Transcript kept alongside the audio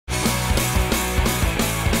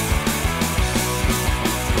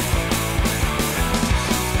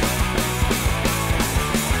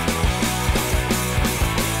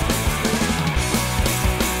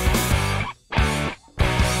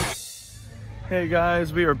Hey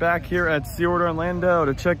guys, we are back here at SeaWorld Orlando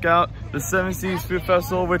to check out the Seven Seas Food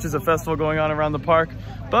Festival, which is a festival going on around the park.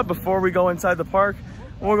 But before we go inside the park,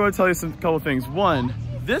 we're going to tell you some couple things. One,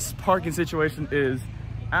 this parking situation is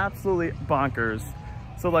absolutely bonkers.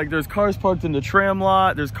 So like there's cars parked in the tram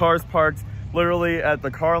lot, there's cars parked literally at the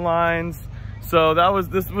car lines. So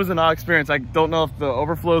this was an odd experience. I don't know if the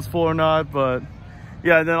overflow is full or not, but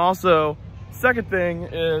yeah. And then also, second thing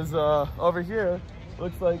is over here,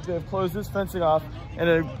 looks like they've closed this fencing off and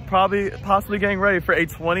they're possibly getting ready for a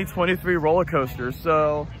 2023 roller coaster.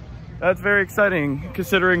 So that's very exciting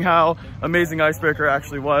considering how amazing Icebreaker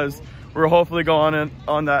actually was. We're hopefully going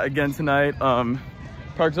on that again tonight.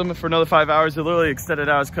 Park's open for another 5 hours. They literally extended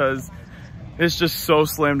hours because it's just so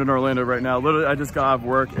slammed in Orlando right now. Literally, I just got out of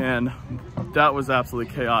work and that was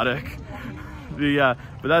absolutely chaotic. Yeah,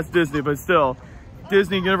 but that's Disney, but still,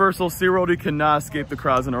 Disney, Universal, SeaWorld, you cannot escape the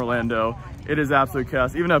crowds in Orlando. It is absolute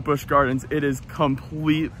chaos. Even at Busch Gardens, it is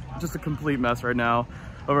just a complete mess right now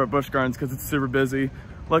over at Busch Gardens because it's super busy.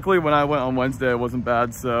 Luckily, when I went on Wednesday, it wasn't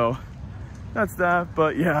bad, so that's that.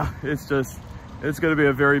 But yeah, it's gonna be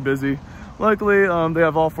a very busy. Luckily, they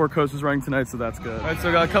have all 4 coasters running tonight, so that's good. All right, so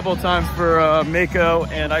I got a couple of times for Mako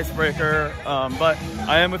and Icebreaker, but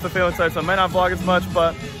I am with the family side, so I might not vlog as much,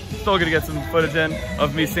 but still gonna get some footage in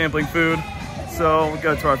of me sampling food. So we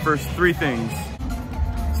go to our first 3 things.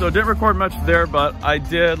 So didn't record much there, but I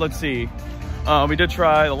did, let's see. We did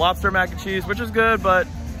try the lobster mac and cheese, which is good, but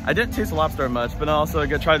I didn't taste the lobster much. But also I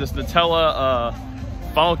tried this Nutella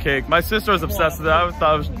funnel cake. My sister was obsessed with it. I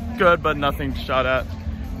thought it was good, but nothing to shot at.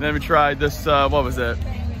 And then we tried this, what was it?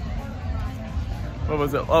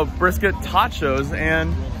 Oh, brisket tachos,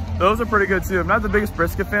 and those are pretty good too. I'm not the biggest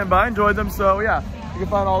brisket fan, but I enjoyed them. So yeah, you can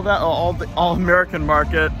find all that, all American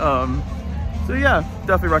market. So yeah,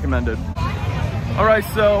 definitely recommended. All right,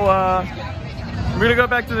 so we're gonna go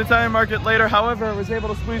back to the Italian market later. However, I was able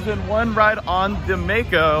to squeeze in one ride on the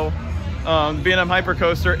Mako, B&M Hyper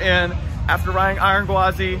Coaster, and after riding Iron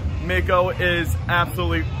Gwazi, Mako is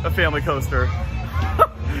absolutely a family coaster.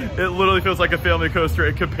 It literally feels like a family coaster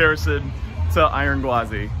in comparison to Iron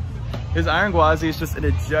Gwazi. His Iron Gwazi is just an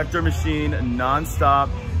ejector machine, non-stop.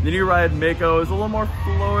 Then you ride Mako, is a little more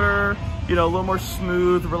floater, you know, a little more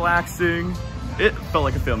smooth, relaxing. It felt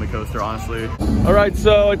like a family coaster, honestly. All right,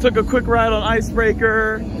 so I took a quick ride on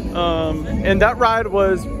Icebreaker, and that ride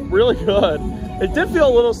was really good. It did feel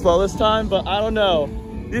a little slow this time, but I don't know.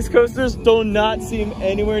 These coasters do not seem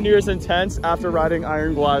anywhere near as intense after riding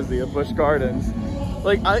Iron Gwazi at Busch Gardens.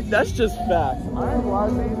 Like, that's just facts. Iron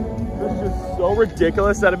Gwazi was just so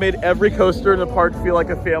ridiculous that it made every coaster in the park feel like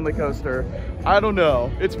a family coaster. I don't know,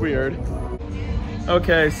 it's weird.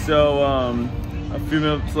 Okay, so a few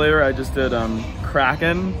minutes later, I just did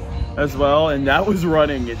Kraken as well, and that was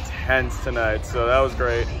running intense tonight, so that was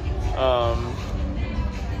great. I'm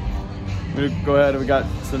gonna go ahead and we got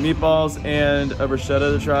some meatballs and a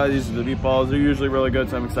bruschetta to try. These are the meatballs. They're usually really good,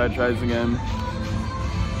 so I'm excited to try these again.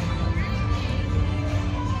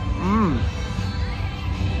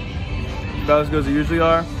 About as good as they usually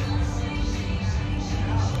are.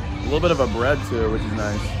 A little bit of a bread too, which is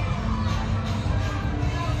nice.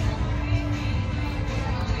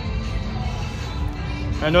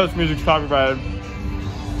 I know this music's copyrighted.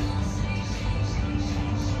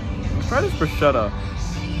 Let's try this bruschetta.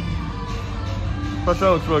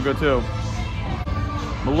 Bruschetta looks really good too.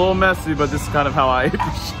 I'm a little messy, but this is kind of how I eat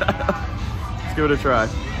bruschetta. Let's give it a try.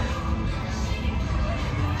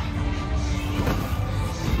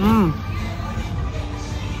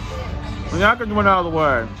 The napkins went out of the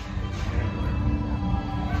way.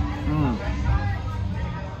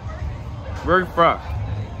 Very fresh.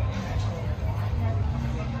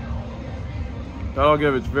 That I'll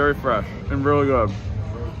give it. It's very fresh and really good.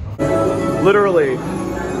 Literally,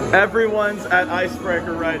 everyone's at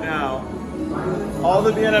Icebreaker right now. All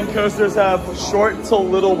the B&M coasters have short to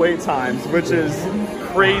little wait times, which is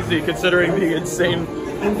crazy considering the insane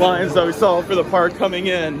lines that we saw for the park coming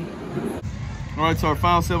in. All right, so our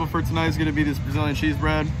final sample for tonight is gonna be this Brazilian cheese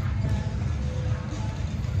bread.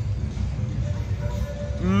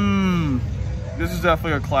 This is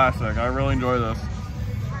definitely a classic. I really enjoy this.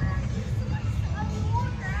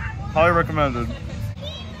 Highly recommended.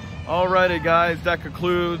 Alrighty guys, that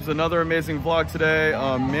concludes another amazing vlog today.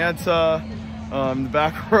 Manta, the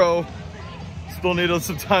back row, still needed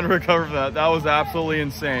some time to recover from that. That was absolutely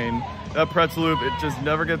insane. That pretzel loop, it just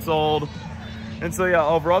never gets old. And so yeah,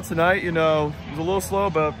 overall tonight, you know, it was a little slow,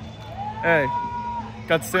 but hey,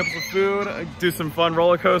 got to sample some food, do some fun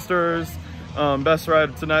roller coasters. Best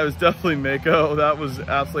ride tonight was definitely Mako. That was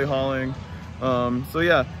absolutely hauling. So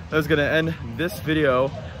yeah, that was gonna end this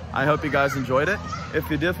video. I hope you guys enjoyed it. If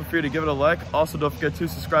you did, feel free to give it a like. Also, don't forget to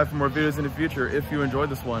subscribe for more videos in the future if you enjoyed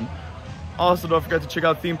this one. Also, don't forget to check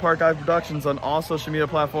out Theme Park Guy Productions on all social media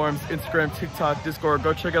platforms, Instagram, TikTok, Discord.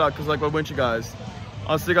 Go check it out because like what went you guys.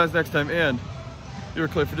 I'll see you guys next time, and you're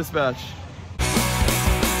clear for dispatch.